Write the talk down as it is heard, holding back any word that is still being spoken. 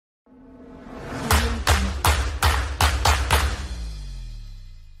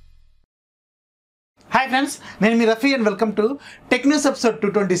Friends, నేను మీ Rafi and welcome to tech news episode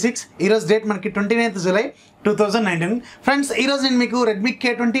 226. ఈరోజు date మనకి 29th జూలై 2019. ఫ్రెండ్స్, ఈరోజు నేను మీకు రెడ్మీ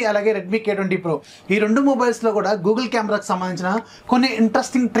K20 అలాగే రెడ్మీ K20 Pro ఈ రెండు మొబైల్స్లో కూడా గూగుల్ కెమెరాకి సంబంధించిన కొన్ని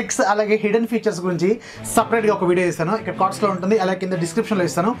ఇంట్రెస్టింగ్ ట్రిక్స్ అలాగే హిడెన్ ఫీచర్స్ గురించి సపరేట్గా ఒక వీడియో ఇస్తాను. ఇక్కడ కార్డ్స్లో ఉంటుంది, అలాగే కింద డిస్క్రిప్షన్లో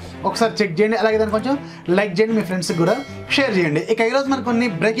ఇస్తాను. ఒకసారి చెక్ చేయండి, అలాగే దాన్ని కొంచెం లైక్ చేయండి, మీ ఫ్రెండ్స్కి కూడా షేర్ చేయండి. ఇక ఈరోజు మనకు కొన్ని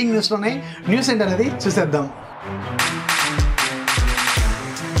బ్రేకింగ్ న్యూస్లో ఉన్నాయి. న్యూస్ ఏంటనేది చూసేద్దాం.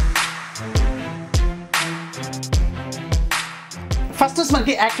 ఫస్ట్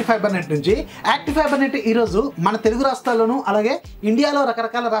మనకి యాక్టివ్ ఫైబర్ నెట్ నుంచి. యాక్టివ్ ఫైబర్ నెట్ ఈరోజు మన తెలుగు రాష్ట్రాల్లోనూ అలాగే ఇండియాలో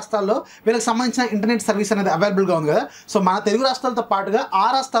రకరకాల రాష్ట్రాల్లో వీళ్ళకి సంబంధించిన ఇంటర్నెట్ సర్వీస్ అనేది అవైలబుల్గా ఉంది కదా. సో మన తెలుగు రాష్ట్రాలతో పాటుగా ఆ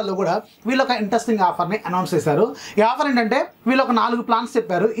రాష్ట్రాల్లో కూడా వీళ్ళు ఒక ఇంట్రెస్టింగ్ ఆఫర్ని అనౌన్స్ చేశారు. ఈ ఆఫర్ ఏంటంటే వీళ్ళు ఒక 4 ప్లాన్స్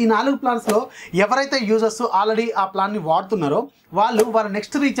చెప్పారు. ఈ 4 ప్లాన్స్లో ఎవరైతే యూజర్స్ ఆల్రెడీ ఆ ప్లాన్ని వాడుతున్నారో వాళ్ళ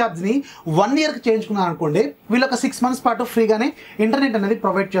నెక్స్ట్ రీఛార్జ్ని 1 ఇయర్కి చేయించుకున్నారు అనుకోండి, వీళ్ళు ఒక 6 months పాటు ఫ్రీగానే ఇంటర్నెట్ అనేది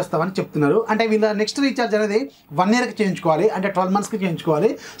ప్రొవైడ్ చేస్తామని చెప్తున్నారు. అంటే వీళ్ళ నెక్స్ట్ రీఛార్జ్ అనేది 1 ఇయర్కి చేయించుకోవాలి, అంటే 12 monthsకి చేయించుకోవాలి.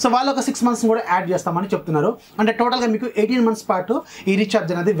 సో వాళ్ళు ఒక 6 months కూడా యాడ్ చేస్తామని చెప్తున్నారు. అంటే టోటల్గా మీకు 18 months పాటు ఈ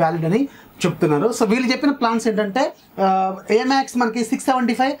రీఛార్జ్ అనేది వ్యాలిడ్ అని చెప్తున్నారు. సో వీళ్ళు చెప్పిన ప్లాన్స్ ఏంటంటే ఏమాక్స్ మనకి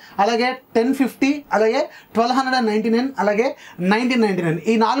 675, అలాగే 1050, అలాగే 1299, అలాగే 1999.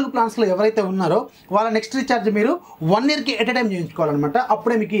 ఈ 4 ప్లాన్స్లో ఎవరైతే ఉన్నారో వాళ్ళ నెక్స్ట్ రీఛార్జ్ మీరు 1 ఇయర్కి ఎట్ ఎ టైం చేయించుకోవాలన్నమాట.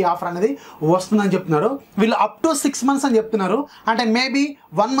 అప్పుడే మీకు ఈ ఆఫర్ అనేది వస్తుందని చెప్తున్నారు. వీళ్ళు అప్ టు 6 months అని చెప్తున్నారు. అంటే మేబీ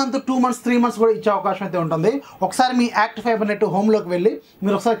 1 month, 2 months, 3 months కూడా ఇచ్చే అవకాశం అయితే ఉంటుంది. ఒకసారి మీ యాక్టివ్ ఫైబర్ నెట్ హోమ్లోకి వెళ్ళి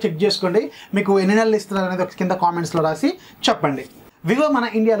మీరు ఒకసారి చెక్ చేసుకోండి. మీకు ఎన్ని నెలలు ఇస్తున్నారు అనేది కింద కామెంట్స్లో రాసి చెప్పండి. వివో మన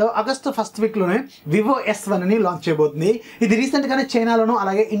ఇండియాలో ఆగస్టు 1st వీక్లోనే వివో S1 ని లాంచ్ చేయబోతుంది. ఇది రీసెంట్గానే చైనాలోను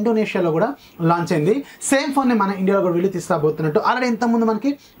అలాగే ఇండోనేషియాలో కూడా లాంచ్ అయింది. సేమ్ ఫోన్ని మన ఇండియాలో కూడా వీళ్ళు తీసుకురాబోతున్నట్టు ఆల్రెడీ ఇంతకుముందు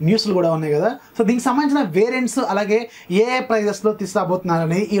మనకి న్యూస్లు కూడా ఉన్నాయి కదా. సో దీనికి సంబంధించిన వేరియంట్స్ అలాగే ఏ ప్రైజెస్లో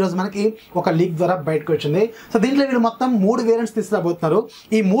తీసుకురాబోతున్నారని ఈరోజు మనకి ఒక లీక్ ద్వారా బయటకు వచ్చింది. సో దీంట్లో వీళ్ళు మొత్తం 3 వేరియంట్స్ తీసుకురాబోతున్నారు.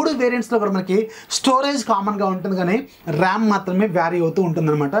 ఈ 3 వేరియంట్స్లో కూడా మనకి స్టోరేజ్ కామన్గా ఉంటుంది, కానీ ర్యామ్ మాత్రమే వ్యారీ అవుతూ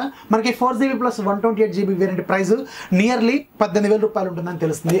ఉంటుందన్నమాట. మనకి 4GB + 128GB variant price nearly 18,000 రూపాయలు ఉంటుందని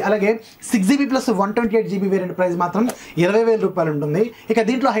తెలుస్తుంది. అలాగే 6GB + 128GB వేరియంట్ ప్రైస్ మాత్రం 20,000 రూపాయలు ఉంటుంది. ఇక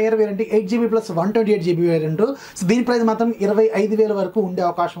దీంట్లో hire variant 8GB + 128GB variant, so దీని ప్రైస్ మాత్రం 25,000 వరకు ఉండే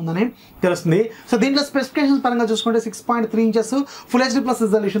అవకాశం ఉందని తెలుస్తుంది. సో దీంట్లో స్పెసిఫికేషన్స్ పరంగా చూసుకుంటే 6.3 inches full HD+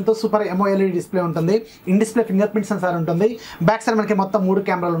 రిజల్యూషన్తో super AMOLED display ఉంటుంది. In display finger print censor ఉంటుంది. బ్యాక్ సైడ్ మనకి మొత్తం 3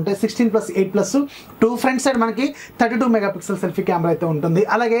 కెమెరాలు ఉంటాయి, 16+8+2. ఫ్రంట్ సైడ్ మనకి 32 మెగాపిక్సెల్ సెల్ఫీ కెమెరా అయితే ఉంటుంది.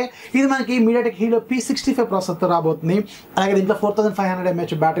 అలాగే ఇది మనకి MediaTek Helio P65 ప్రాసెసర్తో రాబోతుంది. అలాగే దీంట్లో 4500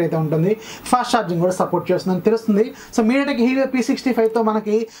 mAh బ్యాటరీ అయితే ఉంటుంది. ఫాస్ట్ ఛార్జింగ్ కూడా సపోర్ట్ చేస్తుందని తెలుస్తుంది. సో MediaTek Helio P65తో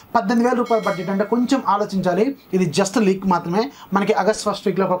మనకి 18,000 రూపాయల బడ్జెట్ అంటే కొంచెం ఆలోచించాలి. ఇది జస్ట్ లీక్ మాత్రమే. మనకి ఆగస్ట్ 1st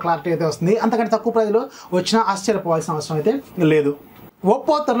వీక్లో ఒక క్లారిటీ అయితే వస్తుంది. అంతకంటే తక్కువ ప్రైస్లో వచ్చినా ఆశ్చర్యపోవాల్సిన అవసరం అయితే లేదు.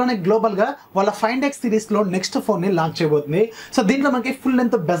 ఒప్పో త్వరలోనే గ్లోబల్గా వాళ్ళ Find X సిరీస్లో నెక్స్ట్ ఫోన్ని లాంచ్ చేయబోతుంది. సో దీంట్లో మనకి ఫుల్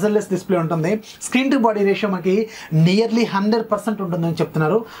లెంత్ బెజల్లెస్ డిస్ప్లే ఉంటుంది. స్క్రీన్ టు బాడీ రేషియో మనకి నియర్లీ 100% ఉంటుందని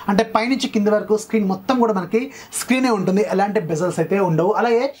చెప్తున్నారు. అంటే పైనుంచి కింద వరకు స్క్రీన్ మొత్తం కూడా మనకి స్క్రీనే ఉంటుంది, ఎలాంటి బెజల్స్ అయితే ఉండవు.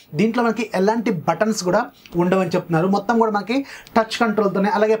 అలాగే దీంట్లో మనకి ఎలాంటి బటన్స్ కూడా ఉండవని చెప్తున్నారు. మొత్తం కూడా మనకి టచ్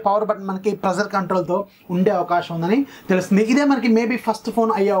కంట్రోల్తోనే, అలాగే పవర్ బటన్ మనకి ప్రెజర్ కంట్రోల్తో ఉండే అవకాశం ఉందని తెలుస్తుంది. ఇదే మనకి మేబీ ఫస్ట్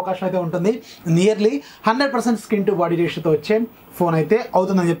ఫోన్ అయ్యే అవకాశం అయితే ఉంటుంది. నియర్లీ 100% స్క్రీన్ టు బాడీ రేషియోతో వచ్చే ఫోన్ అయితే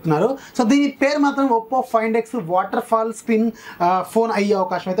అవుతుందని చెప్తున్నారు. సో దీని పేరు మాత్రం Oppo Find X water fall screen phone అయ్యే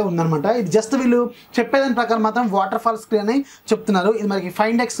అవకాశం అయితే ఉందన్నమాట. ఇది జస్ట్ వీళ్ళు చెప్పేదాని ప్రకారం మాత్రం వాటర్ ఫాల్ స్క్రీన్ అని చెప్తున్నారు. ఇది మనకి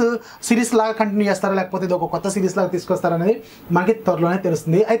Find X సిరీస్ లాగా కంటిన్యూ చేస్తారా, లేకపోతే ఇది ఒక కొత్త సిరీస్ లాగా తీసుకొస్తారనేది మనకి త్వరలోనే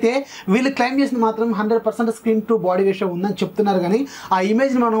తెలుస్తుంది. అయితే వీళ్ళు క్లెయిమ్ చేసిన మాత్రం 100% స్క్రీన్ టు బాడీ రేషియో ఉందని చెప్తున్నారు. కానీ ఆ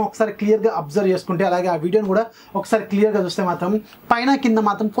ఇమేజ్ని మనం ఒకసారి క్లియర్గా అబ్జర్వ్ చేసుకుంటే, అలాగే ఆ వీడియోని కూడా ఒకసారి క్లియర్గా చూస్తే మాత్రం పైన కింద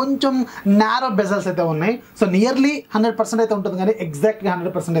మాత్రం కొంచెం నారో బెజల్స్ అయితే ఉన్నాయి. సో నియర్లీ 100% అయితే ఉంటుంది, కానీ ఎగ్జాక్ట్గా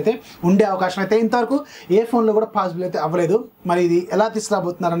 100% అయితే ఉండే అవకాశం అయితే ఇంతవరకు ఏ ఫోన్లో కూడా పాసిబుల్ అయితే అవ్వలేదు. మరి ఇది ఎలా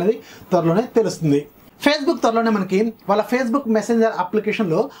తీసుకురాబోతున్నారు అనేది త్వరలోనే తెలుస్తుంది. ఫేస్బుక్ త్వరలోనే మనకి వాళ్ళ ఫేస్బుక్ మెసెంజర్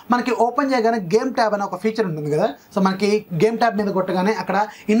అప్లికేషన్లో మనకి ఓపెన్ చేయగానే గేమ్ ట్యాబ్ అనే ఒక ఫీచర్ ఉంటుంది కదా. సో మనకి గేమ్ ట్యాబ్ మీద కొట్టగానే అక్కడ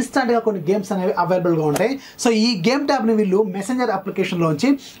ఇన్స్టాంట్గా కొన్ని గేమ్స్ అనేవి అవైలబుల్గా ఉంటాయి. సో ఈ గేమ్ ట్యాబ్ని వీళ్ళు మెసెంజర్ అప్లికేషన్లోంచి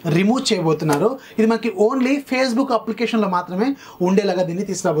రిమూవ్ చేయబోతున్నారు. ఇది మనకి ఓన్లీ ఫేస్బుక్ అప్లికేషన్లో మాత్రమే ఉండేలాగా దీన్ని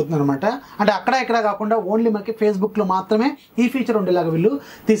తీసుకురాబోతున్నారు అనమాట. అంటే అక్కడ ఇక్కడ కాకుండా ఓన్లీ మనకి ఫేస్బుక్లో మాత్రమే ఈ ఫీచర్ ఉండేలాగా వీళ్ళు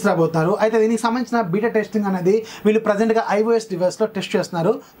తీసుకురాబోతున్నారు. అయితే దీనికి సంబంధించిన బీటా టెస్టింగ్ అనేది వీళ్ళు ప్రజెంట్గా iOS డివైస్లో టెస్ట్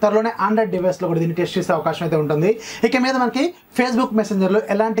చేస్తున్నారు. త్వరలోనే ఆండ్రాయిడ్ డివైస్లో కూడా దీన్ని టెస్ట్ చేసే అవకాశం అయితే ఉంటుంది. ఇక మీద మనకి ఫేస్బుక్ మెసెంజర్లో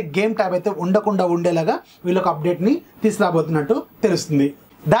ఎలాంటి గేమ్ ట్యాబ్ అయితే ఉండకుండా ఉండేలాగా వీళ్ళొక అప్డేట్ని తీసుకురాబోతున్నట్టు తెలుస్తుంది.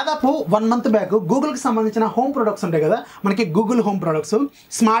 దాదాపు 1 మంత్ బ్యాక్ గూగుల్కి సంబంధించిన హోమ్ ప్రొడక్ట్స్ ఉంటాయి కదా, మనకి Google home products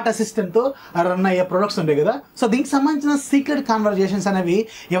smart అసిస్టెంట్తో run అయ్యే ప్రొడక్ట్స్ ఉంటాయి కదా. సో దీనికి సంబంధించిన సీక్రెట్ కాన్వర్జేషన్స్ అనేవి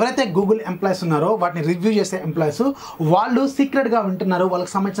ఎవరైతే గూగుల్ ఎంప్లాయీస్ ఉన్నారో వాటిని రివ్యూ చేసే ఎంప్లాయీస్ వాళ్ళు సీక్రెట్గా వింటున్నారు,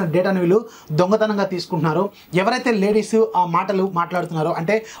 వాళ్ళకి సంబంధించిన డేటాను వీళ్ళు దొంగతనంగా తీసుకుంటున్నారు. ఎవరైతే లేడీస్ ఆ మాటలు మాట్లాడుతున్నారో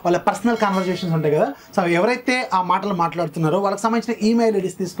అంటే వాళ్ళ పర్సనల్ కాన్వర్జేషన్స్ ఉంటాయి కదా, సో ఎవరైతే ఆ మాటలు మాట్లాడుతున్నారో వాళ్ళకి సంబంధించిన ఈమెయిల్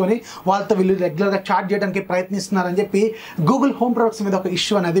ఐడీస్ తీసుకొని వాళ్ళతో వీళ్ళు రెగ్యులర్గా చాట్ చేయడానికి ప్రయత్నిస్తున్నారని చెప్పి గూగుల్ హోమ్ ప్రొడక్ట్స్ మీద ఒక ఇష్యూ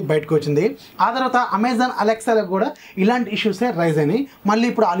అనేది బయటకు వచ్చింది. ఆ తర్వాత అమెజాన్ అలెక్సాలో కూడా ఇలాంటి ఇష్యూసే రైజ్ అయినాయి. మళ్ళీ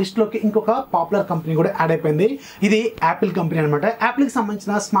ఇప్పుడు ఆ లిస్ట్లోకి ఇంకొక పాపులర్ కంపెనీ కూడా యాడ్ అయిపోయింది. ఇది యాపిల్ కంపెనీ అనమాట. యాపిల్కి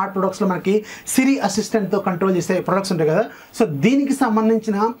సంబంధించిన స్మార్ట్ ప్రొడక్ట్స్లో మనకి సిరి అసిస్టెంట్తో కంట్రోల్ చేసే ప్రొడక్ట్స్ ఉంటాయి కదా, సో దీనికి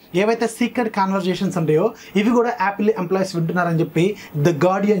సంబంధించిన ఏవైతే సీక్రెట్ కాన్వర్జేషన్స్ ఉంటాయో ఇవి కూడా యాపిల్ ఎంప్లాయీస్ వింటున్నారని చెప్పి ద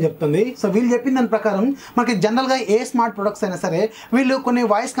గార్డియన్ చెప్తుంది. సో వీళ్ళు చెప్పిన దాని ప్రకారం మనకి జనరల్గా ఏ స్మార్ట్ ప్రొడక్ట్స్ అయినా సరే వీళ్ళు కొన్ని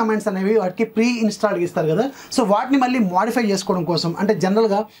వాయిస్ కమాండ్స్ అనేవి వాటికి ప్రీ ఇన్స్టాల్డ్ ఇస్తారు కదా, సో వాటిని మళ్ళీ మాడిఫై చేసుకోవడం కోసం అంటే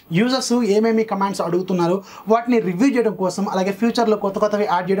జనరల్గా యూజర్స్ ఏమేమి కమాండ్స్ అడుగుతున్నారు వాటిని రివ్యూ చేయడం కోసం అలాగే ఫ్యూచర్లో కొత్తవి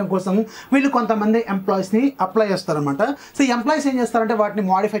యాడ్ చేయడం కోసం వీళ్ళు కొంతమంది ఎంప్లాయీస్ని అప్లై చేస్తారనమాట. సో ఈ ఎంప్లాయీస్ ఏం చేస్తారంటే వాటిని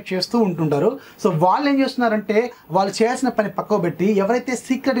మాడిఫై చేస్తూ ఉంటుంటారు. సో వాళ్ళు ఏం చేస్తున్నారంటే వాళ్ళు చేయాల్సిన పని పక్కకు పెట్టి ఎవరైతే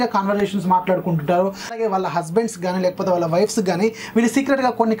సీక్రెట్గా కాన్వర్జేషన్స్ మాట్లాడుకుంటుంటారో అలాగే వాళ్ళ హస్బెండ్స్ కానీ లేకపోతే వాళ్ళ వైఫ్స్ కానీ వీళ్ళు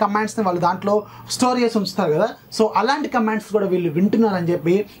సీక్రెట్గా కొన్ని కమాండ్స్ని వాళ్ళు దాంట్లో స్టోర్ చేసి ఉంచుతారు కదా, సో అలాంటి కమాండ్స్ కూడా వీళ్ళు వింటున్నారని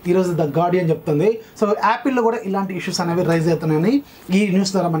చెప్పి ఈరోజు ద గార్డియన్ చెప్తుంది. సో యాపిల్లో కూడా ఇలాంటి ఇష్యూస్ అనేవి రైజ్ అవుతున్నాయని ఈ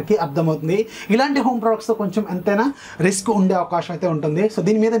న్యూస్ ద్వారా మనకి అర్థమవుతుంది. ఇలాంటి హోమ్ ప్రొడక్ట్స్తో కొంచెం ఎంతైనా రిస్క్ ఉండే అవకాశం అయితే ఉంటుంది. సో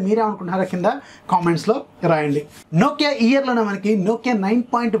దీని మీద మీరేమనుకుంటున్నారో కింద కామెంట్స్లో రాయండి. నోకియా ఇయర్లోనే మనకి నోకియా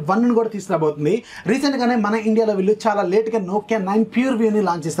 9.1 కూడా తీసుకురాబోతుంది. రీసెంట్గానే మన ఇండియాలో వీళ్ళు చాలా లేట్గా నోకియా 9 ప్యూర్ వ్యూని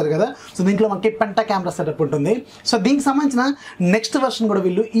లాంచ్ చేస్తారు కదా, సో దీంట్లో మనకి పెంటా కెమెరా సెటప్ ఉంటుంది. సో దీనికి సంబంధించిన నెక్స్ట్ వర్షన్ కూడా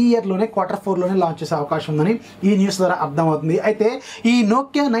వీళ్ళు ఈ ఇయర్లోనే Q4లోనే లాంచ్ చేసే అవకాశం ఉందని ఈ న్యూస్ ద్వారా అర్థమవుతుంది. అయితే ఈ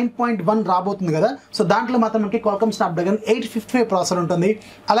నోకియా 9.1 రాబోతుంది కదా, సో దాంట్లో మాత్రం మనకి క్వాల్కమ్ స్నాప్డ్రాగన్ 855 ప్రాసెసర్ ఉంటుంది.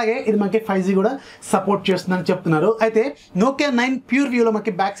 అలాగే ఇది మనకి 5G కూడా సపోర్ట్ చేస్తుందని చెప్తున్నారు. అయితే నోకియా 9 ప్యూర్ వ్యూలో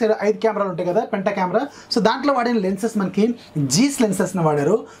మనకి బ్యాక్ సైడ్ 5 కెమెరాలు ఉంటాయి కదా, పెంటా కెమెరా, సో దాంట్లో వాడిన లెన్సెస్ మనకి జీస్ లెన్సెస్ని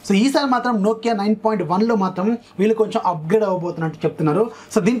వాడారు. సో ఈసారి మాత్రం నోకియా 9.1లో మాత్రం వీళ్ళు కొంచెం అప్గ్రేడ్ అవ్వబోతున్నట్టు చెప్తున్నారు.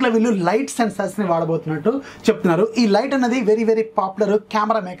 సో దీంట్లో వీళ్ళు లైట్ సెన్సార్స్ని వాడబోతున్నట్టు చెప్తున్నారు. ఈ లైట్ అనేది very very popular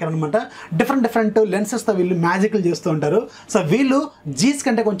camera maker అనమాట. డిఫరెంట్ లెన్సెస్తో వీళ్ళు మ్యాజిక్లు చేస్తూ ఉంటారు. సో వీళ్ళు జీస్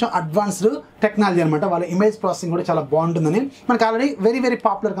కంటే కొంచెం అడ్వాన్స్డ్ టెక్నాలజీ అనమాట. వాళ్ళ ఇమేజ్ ప్రాసెసింగ్ కూడా చాలా బాగుంటుందని మనకి ఆల్రెడీ వెరీ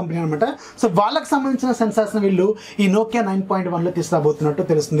పాపులర్ కంపెనీ అనమాట. సో వాళ్ళకి సంబంధించిన సెన్సార్స్ని వీళ్ళు ఈ నోకియా 9.1లో తీసుకురాబోతున్నట్టు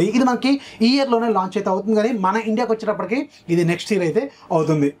తెలుస్తుంది. ఇది మనకి ఈ ఇయర్లోనే లాంచ్ అయితే అవుతుంది, కానీ మన ఇండియాకి వచ్చేటప్పటికి ఇది నెక్స్ట్ ఇయర్ అయితే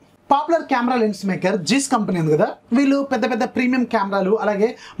అవుతుంది. Popular camera lens maker జిస్ company ఉంది కదా, వీళ్ళు పెద్ద ప్రీమియం కెమెరాలు అలాగే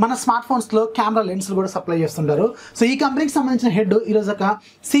మన స్మార్ట్ ఫోన్స్లో కెమెరా లెన్స్లు కూడా సప్లై చేస్తుంటారు. సో ఈ కంపెనీకి సంబంధించిన హెడ్ ఈరోజు ఒక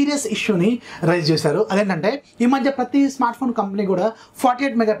సీరియస్ ఇష్యూని రైజ్ చేశారు. అదేంటంటే ఈ మధ్య ప్రతి స్మార్ట్ ఫోన్ కంపెనీ కూడా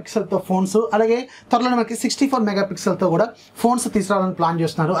 48 మెగాపిక్సెల్తో ఫోన్స్ అలాగే త్వరలో మనకి 64 మెగాపిక్సెల్తో కూడా ఫోన్స్ తీసుకురావాలని ప్లాన్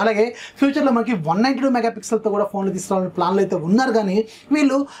చేస్తున్నారు. అలాగే ఫ్యూచర్లో మనకి 192 మెగాపిక్సెల్తో కూడా ఫోన్లు తీసుకురావాలని ప్లాన్లు అయితే ఉన్నారు, కానీ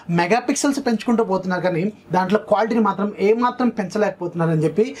వీళ్ళు మెగాపిక్సెల్స్ పెంచుకుంటూ పోతున్నారు, కానీ దాంట్లో క్వాలిటీని మాత్రం ఏమాత్రం పెంచలేకపోతున్నారని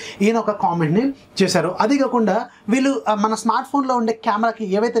చెప్పి ఈయన ఒక కామెంట్ని చేశారు. అది కాకుండా వీళ్ళు మన స్మార్ట్ ఫోన్లో ఉండే కెమెరాకి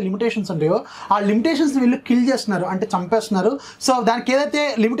ఏవైతే లిమిటేషన్స్ ఉంటాయో ఆ లిమిటేషన్స్ని వీళ్ళు కిల్ చేస్తున్నారు, అంటే చంపేస్తున్నారు. సో దానికి ఏదైతే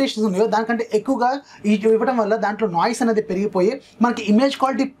లిమిటేషన్స్ ఉన్నాయో దానికంటే ఎక్కువగా ఇవ్వడం వల్ల దాంట్లో నాయిస్ అనేది పెరిగిపోయి మనకి ఇమేజ్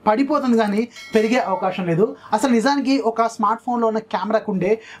క్వాలిటీ పడిపోతుంది, కానీ పెరిగే అవకాశం లేదు. అసలు నిజానికి ఒక స్మార్ట్ ఫోన్లో ఉన్న కెమెరాకు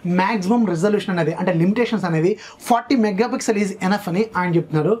ఉండే మ్యాక్సిమం రిజల్యూషన్ అనేది అంటే లిమిటేషన్స్ అనేవి 40 మెగాపిక్సెల్ ఈజ్ ఎనఫ్ అని ఆయన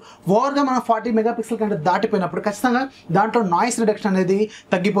చెప్తున్నారు. ఓవర్గా మనం 40 మెగాపిక్సెల్ కంటే దాటిపోయినప్పుడు ఖచ్చితంగా దాంట్లో నాయిస్ రిడక్షన్ అనేది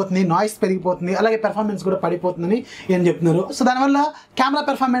తగ్గిపోతుంది, నాయిస్ పెరిగిపోతుంది, అలాగే పెర్ఫార్మెన్స్ కూడా పడిపోతుందని ఏం చెప్తున్నారు. సో దానివల్ల కెమెరా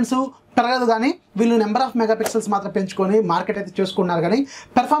పెర్ఫార్మెన్స్ పెరగదు, కానీ వీళ్ళు నెంబర్ ఆఫ్ మెగాపిక్సెల్స్ మాత్రం పెంచుకొని మార్కెట్ అయితే చేసుకున్నారు, కానీ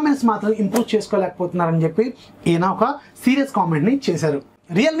పెర్ఫార్మెన్స్ మాత్రం ఇంప్రూవ్ చేసుకోలేకపోతున్నారని చెప్పి ఈయన ఒక సీరియస్ కామెంట్ని చేశారు.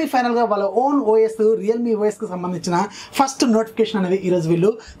 రియల్మీ ఫైనల్గా వాళ్ళ ఓన్ ఓఎస్ రియల్మీ ఓఎస్కి సంబంధించిన ఫస్ట్ నోటిఫికేషన్ అనేది ఈరోజు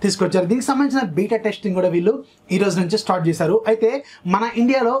వీళ్ళు తీసుకొచ్చారు. దీనికి సంబంధించిన బీటా టెస్టింగ్ కూడా వీళ్ళు ఈరోజు నుంచి స్టార్ట్ చేశారు. అయితే మన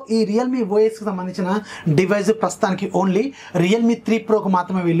ఇండియాలో ఈ రియల్మీ ఓఎస్కి సంబంధించిన డివైస్ ప్రస్తుతానికి ఓన్లీ రియల్మీ 3 ప్రోకు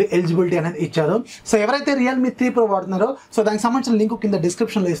మాత్రమే వీళ్ళు ఎలిజిబిలిటీ అనేది ఇచ్చారు. సో ఎవరైతే రియల్మీ 3 ప్రో వాడుతున్నారో సో దానికి సంబంధించిన లింక్ కింద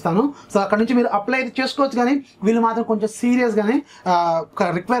డిస్క్రిప్షన్లో ఇస్తాను. సో అక్కడ నుంచి మీరు అప్లై చేసుకోవచ్చు, కానీ వీళ్ళు మాత్రం కొంచెం సీరియస్గానే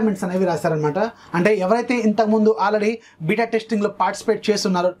రిక్వైర్మెంట్స్ అనేవి రాశారనమాట. అంటే ఎవరైతే ఇంతకుముందు ఆల్రెడీ బీటా టెస్టింగ్లో పార్టిసిపేట్ చేస్తున్నారు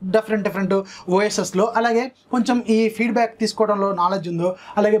డిఫరెంట్ ఓఎస్ఎస్లో, అలాగే కొంచెం ఈ ఫీడ్బ్యాక్ తీసుకోవడంలో నాలెడ్జ్ ఉందో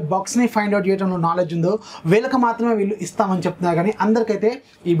అలాగే బగ్స్ని ఫైండ్ అవుట్ చేయడంలో నాలెడ్జ్ ఉందో వీళ్ళకి మాత్రమే వీళ్ళు ఇస్తామని చెప్తున్నారు, కానీ అందరికైతే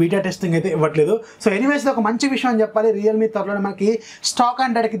ఈ బీటా టెస్టింగ్ అయితే ఇవ్వట్లేదు. సో ఎనీవేస్ ఒక మంచి విషయం అని చెప్పాలి. రియల్మీ త్వరలో మనకి స్టాక్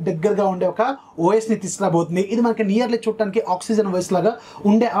ఆండ్రాయిడ్కి దగ్గరగా ఉండే ఒక ఓఎస్ని తీసుకురాబోతుంది. ఇది మనకి నియర్లీ చూడటానికి ఆక్సిజన్ ఓఎస్ లాగా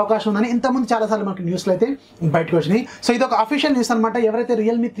ఉండే అవకాశం ఉందని ఇంతకుముందు చాలాసార్లు మనకి న్యూస్లో అయితే బయటకు వచ్చినాయి. సో ఇది ఒక అఫీషియల్ న్యూస్ అనమాట. ఎవరైతే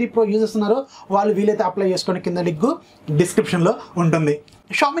రియల్మీ 3 ప్రో యూజ్ చేస్తున్నారో వాళ్ళు వీలైతే అప్లై చేసుకొని కింద లింక్ డిస్క్రిప్షన్లో ఉంటుంది.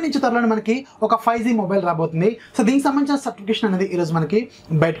 షామీ నుంచి త్వరలో మనకి ఒక 5G మొబైల్ రాబోతుంది. సో దీనికి సంబంధించిన సర్టిఫికేషన్ అనేది ఈరోజు మనకి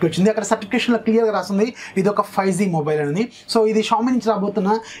బయటకు వచ్చింది. అక్కడ సర్టిఫికేషన్లో క్లియర్గా రాస్తుంది ఇది ఒక 5G మొబైల్ అనేది. సో ఇది షామీ నుంచి రాబోతున్న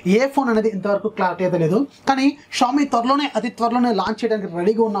ఏ ఫోన్ అనేది ఇంతవరకు క్లారిటీ అయితే లేదు. కానీ షామీ అతి త్వరలోనే లాంచ్ చేయడానికి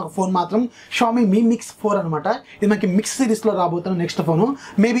రెడీగా ఉన్న ఒక ఫోన్ మాత్రం షామీ Mi Mix 4 అనమాట. ఇది మనకి మిక్స్ సిరీస్లో రాబోతున్న నెక్స్ట్ ఫోను.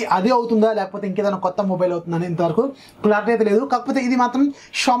 మేబీ అదే అవుతుందా లేకపోతే ఇంకేదైనా కొత్త మొబైల్ అవుతుందని ఇంతవరకు క్లారిటీ అయితే లేదు. కాకపోతే ఇది మాత్రం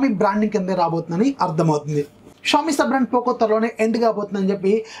షామీ బ్రాండింగ్ కింద రాబోతుందని అర్థమవుతుంది. షామీ సబ్ బ్రాండ్ పోకో త్వరలోనే ఎండ్ కాబోతుందని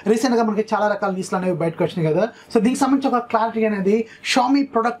చెప్పి రీసెంట్గా మనకి చాలా రకాల న్యూస్లు అనేవి బయటకు వచ్చినాయి కదా. సో దీనికి సంబంధించి ఒక క్లారిటీ అనేది Xiaomi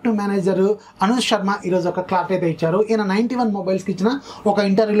product manager Anuj Sharma ఈరోజు ఒక క్లారిటీ అయితే ఇచ్చారు. ఈయన 91 మొబైల్స్కి ఇచ్చిన ఒక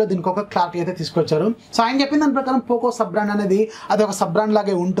ఇంటర్వ్యూలో దీనికి ఒక క్లారిటీ అయితే తీసుకొచ్చారు. సో ఆయన చెప్పిన దాని ప్రకారం పోకో సబ్ బ్రాండ్ అనేది అది ఒక సబ్ బ్రాండ్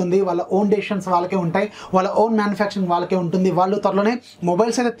లాగే ఉంటుంది. వాళ్ళ ఓన్ డెసిషన్స్ వాళ్ళకే ఉంటాయి, వాళ్ళ ఓన్ మ్యానుఫ్యాక్చరింగ్ వాళ్ళకే ఉంటుంది. వాళ్ళు త్వరలోనే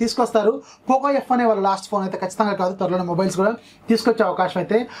మొబైల్స్ అయితే తీసుకొస్తారు. పోకో ఎఫ్ అనే వాళ్ళ లాస్ట్ ఫోన్ అయితే ఖచ్చితంగా కాదు, త్వరలోనే మొబైల్స్ కూడా తీసుకొచ్చే అవకాశం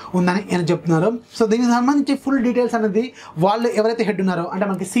అయితే ఉందని ఆయన చెప్తున్నారు. సో దీనికి సంబంధించి ఫుల్ డీటెయిల్స్ అనేది వాళ్ళు ఎవరైతే హెడ్ ఉన్నారో అంటే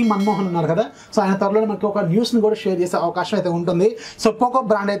మనకి సి మన్మోహన్ ఉన్నారు కదా, సో ఆయన త్వరలో మనకి ఒక న్యూస్ని కూడా షేర్ చేసే అవకాశం అయితే ఉంటుంది. సో పోకో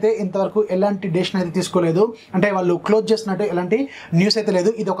బ్రాండ్ అయితే ఇంతవరకు ఎలాంటి డెసిషన్ అయితే తీసుకోలేదు, అంటే వాళ్ళు క్లోజ్ చేసినట్టు ఎలాంటి న్యూస్ అయితే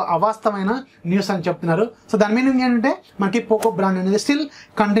లేదు. ఇది ఒక అవాస్తవమైన న్యూస్ అని చెప్తున్నారు. సో దాని మీనింగ్ ఏంటంటే మనకి పోకో బ్రాండ్ అనేది స్టిల్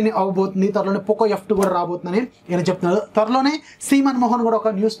కంటిన్యూ అవ్వబోతుంది. త్వరలోనే పోకో F2 కూడా రాబోతుందని ఈయన చెప్తున్నారు. త్వరలోనే సి మన్మోహన్ కూడా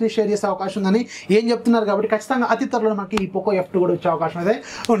ఒక న్యూస్ని షేర్ చేసే అవకాశం ఉందని ఏం చెప్తున్నారు. కాబట్టి ఖచ్చితంగా అతి త్వరలో మనకి ఈ పోకో F2 కూడా వచ్చే అవకాశం అయితే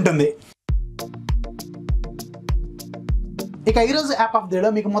ఉంటుంది. ఇక ఈరోజు యాప్ ఆఫ్ ది డేలో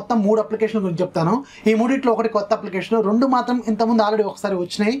మీకు మొత్తం 3 అప్లికేషన్ గురించి చెప్తాను. ఈ మూడిట్లో ఒకటి కొత్త అప్లికేషన్, 2 మాత్రం ఇంతకుముందు ఆల్రెడీ ఒకసారి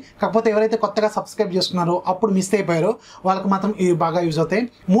వచ్చినాయి. కాకపోతే ఎవరైతే కొత్తగా సబ్స్క్రైబ్ చేసుకున్నారో అప్పుడు మిస్ అయిపోయారో వాళ్ళకి మాత్రం ఇవి బాగా యూజ్ అవుతాయి.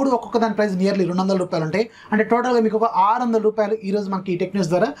 3 ఒక్కొక్క దాని ప్రైస్ నియర్లీ 200 రూపాయలు ఉంటాయి. అంటే టోటల్గా మీకు ఒక 600 రూపాయలు ఈరోజు మనకి ఈ టెక్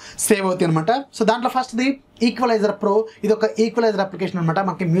న్యూస్ ద్వారా సేవ్ అవుతాయి అనమాట. సో దాంట్లో ఫస్ట్ది ఈక్వలైజర్ ప్రో. ఇది ఒక ఈక్వలైజర్ అప్లికేషన్ అనమాట.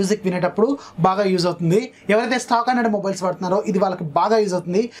 మనకి మ్యూజిక్ వినేటప్పుడు బాగా యూజ్ అవుతుంది. ఎవరైతే స్టాక్ హండ్రెడ్ మొబైల్స్ వాడుతున్నారో ఇది వాళ్ళకి బాగా యూజ్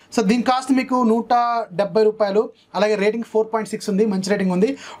అవుతుంది. సో దీని కాస్ట్ మీకు 170 రూపాయలు. అలాగే రేటింగ్ 4.6 ఉంది, మంచి రేటింగ్ ఉంది,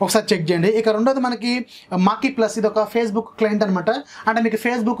 ఒకసారి చెక్ చేయండి. ఇక రెండోది మనకి మాకీ ప్లస్. ఇది ఒక ఫేస్బుక్ క్లయింట్ అనమాట. అంటే మీకు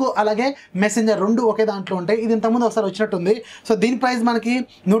ఫేస్బుక్ అలాగే మెసెంజర్ 2 ఒకే దాంట్లో ఉంటాయి. ఇది ఇంతకుముందు ఒకసారి వచ్చినట్టుంది. సో దీని ప్రైస్ మనకి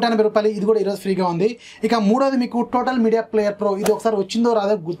 180 రూపాయలు. ఇది కూడా ఈరోజు ఫ్రీగా ఉంది. ఇక మూడోది మీకు టోటల్ మీడియా ప్లేయర్ ప్రో. ఇది ఒకసారి వచ్చిందో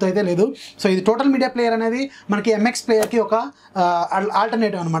రాదో గుర్తయితే లేదు. సో ఇది టోటల్ మీడియా ప్లేయర్ అనేది మనకి MX ప్లేయర్కి ఒక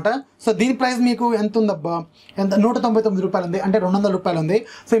ఆల్టర్నేటివ్ అనమాట. సో దీని ప్రైస్ మీకు ఎంత ఉందబ్బా, ఎంత 199 రూపాయలు ఉంది, అంటే 200 రూపాయలు ఉంది.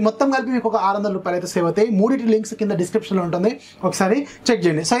 సో ఈ మొత్తం కలిపి మీకు ఒక 600 రూపాయలు అయితే సేవ్ అవుతాయి. మూడింటి లింక్స్ కింద డిస్క్రిప్షన్లో ఉంటుంది, ఒకసారి చెక్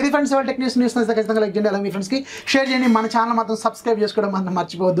చేయండి. సో ఇది ఫ్రెండ్స్ టెక్ న్యూస్ ఖచ్చితంగా లైక్ చేయండి, అలాగే మీ ఫ్రెండ్స్కి షేర్ చేయండి. మన ఛానల్ మాత్రం సబ్స్క్రైబ్ చేసుకోవడం మాత్రం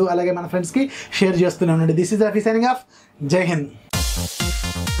మర్చిపోవద్దు. అలాగే మన ఫ్రెండ్స్కి షేర్ చేస్తూనే ఉండండి. This is Rafi signing off. జై హింద్.